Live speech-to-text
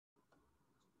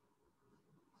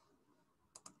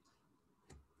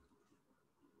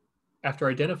After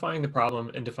identifying the problem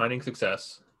and defining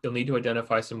success, you'll need to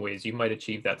identify some ways you might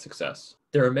achieve that success.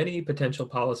 There are many potential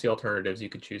policy alternatives you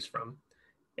could choose from,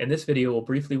 and this video will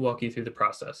briefly walk you through the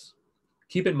process.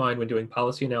 Keep in mind when doing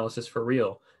policy analysis for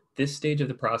real, this stage of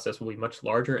the process will be much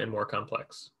larger and more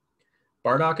complex.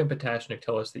 Bardock and Potashnik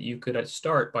tell us that you could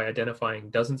start by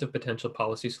identifying dozens of potential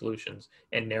policy solutions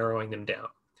and narrowing them down.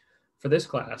 For this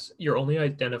class, you're only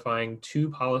identifying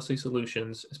 2 policy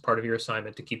solutions as part of your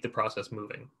assignment to keep the process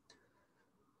moving.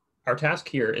 Our task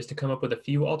here is to come up with a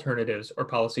few alternatives or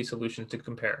policy solutions to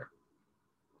compare.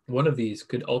 One of these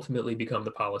could ultimately become the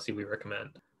policy we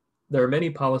recommend. There are many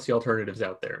policy alternatives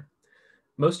out there.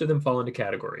 Most of them fall into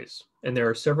categories, and there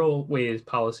are several ways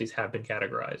policies have been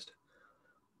categorized.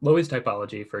 Loewy's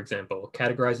typology, for example,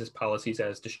 categorizes policies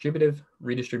as distributive,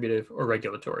 redistributive, or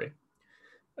regulatory.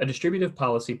 A distributive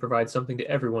policy provides something to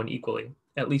everyone equally,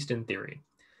 at least in theory.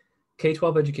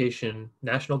 K-12 education,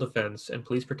 national defense, and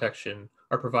police protection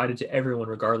are provided to everyone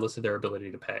regardless of their ability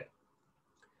to pay.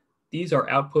 These are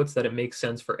outputs that it makes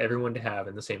sense for everyone to have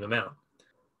in the same amount.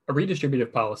 A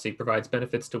redistributive policy provides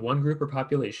benefits to one group or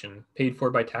population paid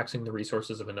for by taxing the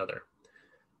resources of another.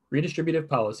 Redistributive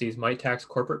policies might tax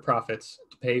corporate profits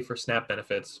to pay for SNAP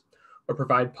benefits, or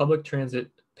provide public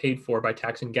transit paid for by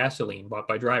taxing gasoline bought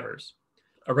by drivers.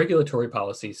 A regulatory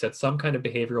policy sets some kind of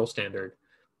behavioral standard.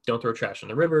 Don't throw trash in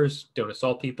the rivers, don't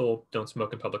assault people, don't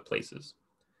smoke in public places.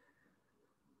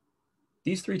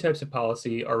 These 3 types of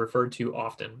policy are referred to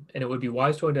often, and it would be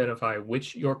wise to identify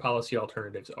which your policy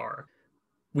alternatives are.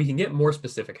 We can get more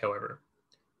specific, however.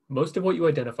 Most of what you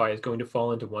identify is going to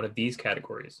fall into one of these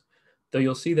categories, though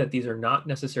you'll see that these are not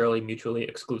necessarily mutually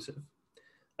exclusive.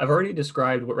 I've already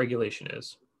described what regulation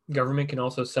is. Government can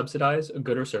also subsidize a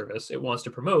good or service it wants to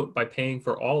promote by paying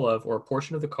for all of or a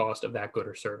portion of the cost of that good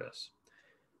or service.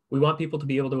 We want people to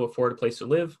be able to afford a place to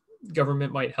live.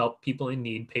 Government might help people in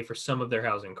need pay for some of their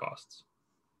housing costs.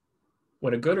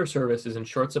 When a good or service is in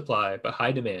short supply but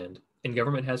high demand, and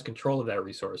government has control of that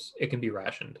resource, it can be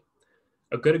rationed.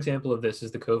 A good example of this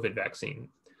is the COVID vaccine.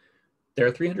 There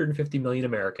are 350 million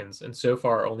Americans, and so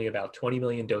far only about 20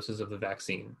 million doses of the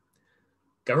vaccine.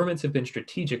 Governments have been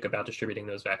strategic about distributing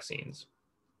those vaccines.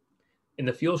 In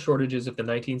the fuel shortages of the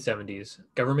 1970s,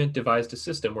 government devised a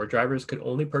system where drivers could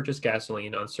only purchase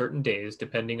gasoline on certain days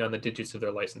depending on the digits of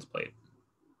their license plate.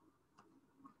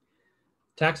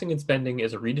 Taxing and spending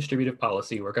is a redistributive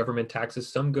policy where government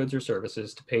taxes some goods or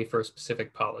services to pay for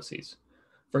specific policies.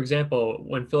 For example,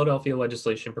 when Philadelphia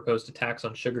legislation proposed a tax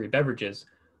on sugary beverages,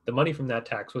 the money from that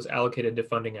tax was allocated to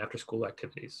funding after-school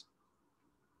activities.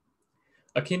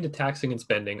 Akin to taxing and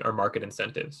spending are market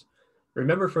incentives.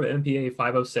 Remember from MPA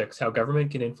 506 how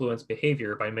government can influence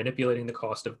behavior by manipulating the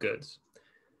cost of goods.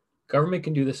 Government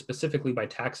can do this specifically by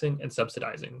taxing and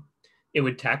subsidizing. It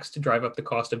would tax to drive up the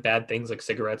cost of bad things like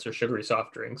cigarettes or sugary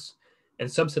soft drinks, and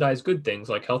subsidize good things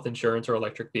like health insurance or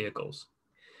electric vehicles.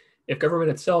 If government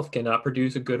itself cannot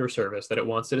produce a good or service that it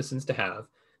wants citizens to have,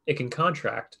 it can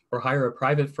contract or hire a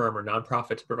private firm or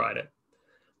nonprofit to provide it.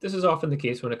 This is often the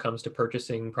case when it comes to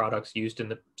purchasing products used in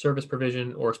the service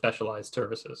provision or specialized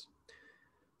services.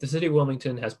 The city of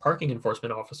Wilmington has parking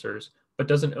enforcement officers, but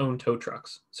doesn't own tow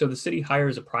trucks, so the city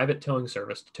hires a private towing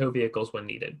service to tow vehicles when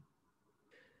needed.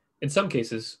 In some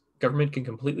cases, government can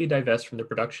completely divest from the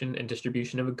production and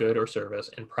distribution of a good or service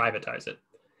and privatize it.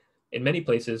 In many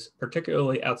places,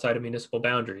 particularly outside of municipal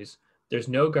boundaries, there's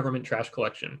no government trash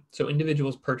collection, so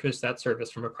individuals purchase that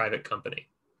service from a private company.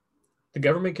 The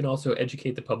government can also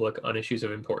educate the public on issues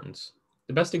of importance.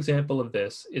 The best example of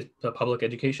this is the public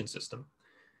education system.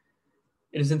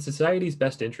 It is in society's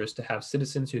best interest to have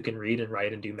citizens who can read and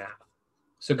write and do math.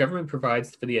 So government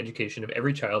provides for the education of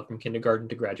every child from kindergarten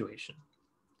to graduation.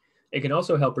 It can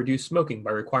also help reduce smoking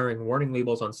by requiring warning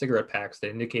labels on cigarette packs that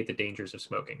indicate the dangers of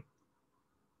smoking.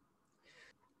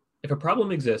 If a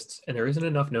problem exists and there isn't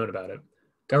enough known about it,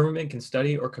 government can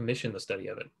study or commission the study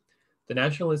of it. The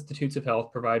National Institutes of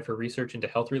Health provide for research into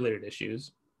health-related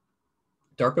issues.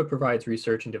 DARPA provides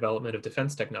research and development of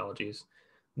defense technologies.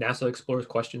 NASA explores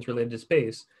questions related to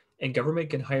space, and government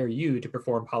can hire you to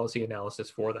perform policy analysis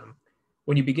for them.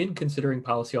 When you begin considering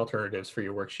policy alternatives for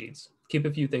your worksheets, keep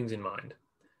a few things in mind.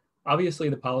 Obviously,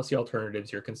 the policy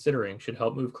alternatives you're considering should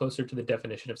help move closer to the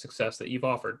definition of success that you've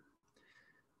offered.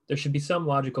 There should be some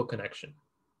logical connection.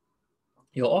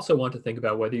 You'll also want to think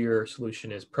about whether your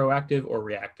solution is proactive or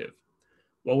reactive.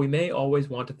 While we may always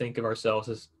want to think of ourselves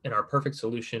as in our perfect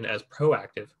solution as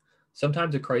proactive,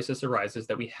 sometimes a crisis arises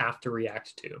that we have to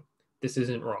react to. This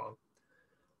isn't wrong.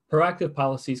 Proactive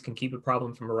policies can keep a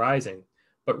problem from arising,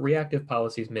 but reactive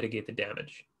policies mitigate the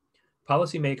damage.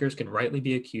 Policymakers can rightly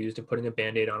be accused of putting a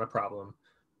Band-Aid on a problem,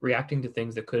 reacting to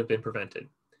things that could have been prevented.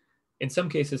 In some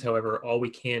cases, however, all we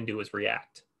can do is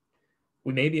react.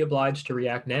 We may be obliged to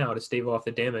react now to stave off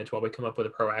the damage while we come up with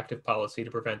a proactive policy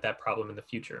to prevent that problem in the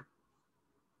future.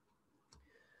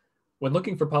 When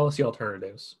looking for policy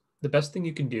alternatives, the best thing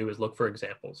you can do is look for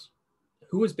examples.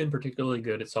 Who has been particularly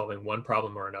good at solving one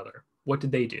problem or another? What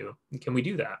did they do? And can we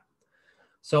do that?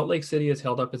 Salt Lake City is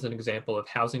held up as an example of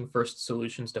housing first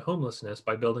solutions to homelessness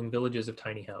by building villages of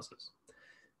tiny houses.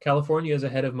 California is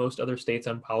ahead of most other states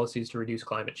on policies to reduce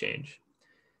climate change.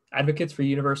 Advocates for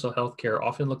universal health care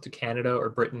often look to Canada or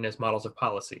Britain as models of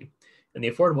policy, and the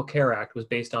Affordable Care Act was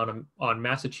based on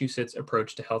Massachusetts'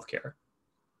 approach to healthcare.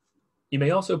 You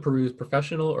may also peruse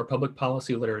professional or public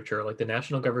policy literature like the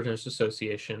National Governors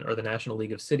Association or the National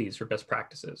League of Cities for best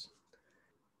practices.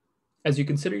 As you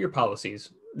consider your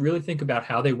policies, really think about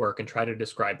how they work and try to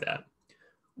describe that.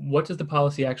 What does the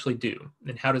policy actually do,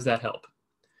 and how does that help?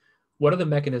 What are the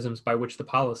mechanisms by which the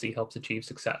policy helps achieve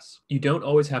success? You don't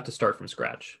always have to start from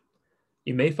scratch.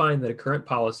 You may find that a current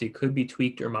policy could be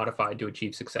tweaked or modified to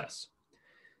achieve success.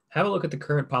 Have a look at the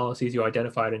current policies you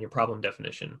identified in your problem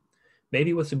definition.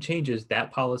 Maybe with some changes,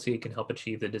 that policy can help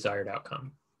achieve the desired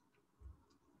outcome.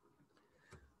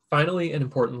 Finally, and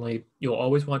importantly, you'll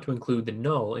always want to include the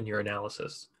null in your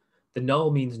analysis. The null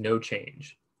means no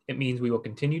change. It means we will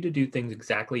continue to do things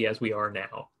exactly as we are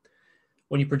now.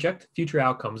 When you project future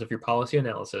outcomes of your policy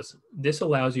analysis, this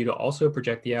allows you to also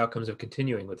project the outcomes of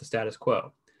continuing with the status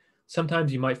quo.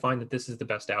 Sometimes you might find that this is the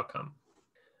best outcome.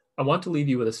 I want to leave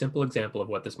you with a simple example of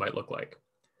what this might look like.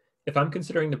 If I'm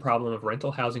considering the problem of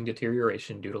rental housing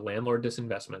deterioration due to landlord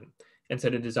disinvestment, and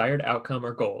set a desired outcome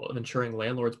or goal of ensuring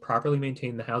landlords properly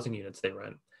maintain the housing units they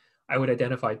rent, I would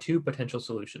identify two potential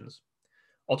solutions.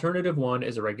 Alternative one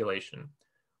is a regulation.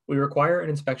 We require an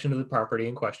inspection of the property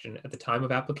in question at the time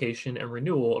of application and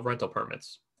renewal of rental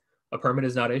permits. A permit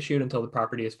is not issued until the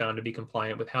property is found to be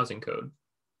compliant with housing code.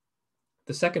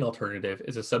 The second alternative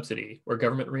is a subsidy, where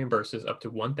government reimburses up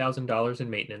to $1,000 in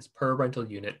maintenance per rental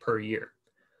unit per year.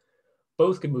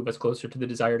 Both could move us closer to the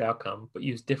desired outcome, but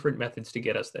use different methods to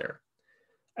get us there.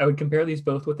 I would compare these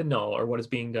both with the null, or what is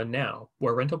being done now,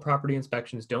 where rental property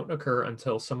inspections don't occur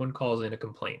until someone calls in a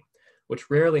complaint, which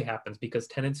rarely happens because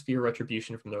tenants fear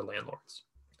retribution from their landlords.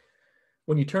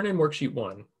 When you turn in Worksheet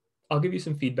 1, I'll give you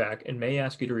some feedback and may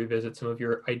ask you to revisit some of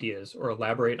your ideas or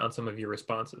elaborate on some of your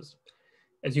responses.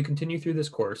 As you continue through this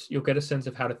course, you'll get a sense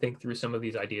of how to think through some of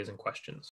these ideas and questions.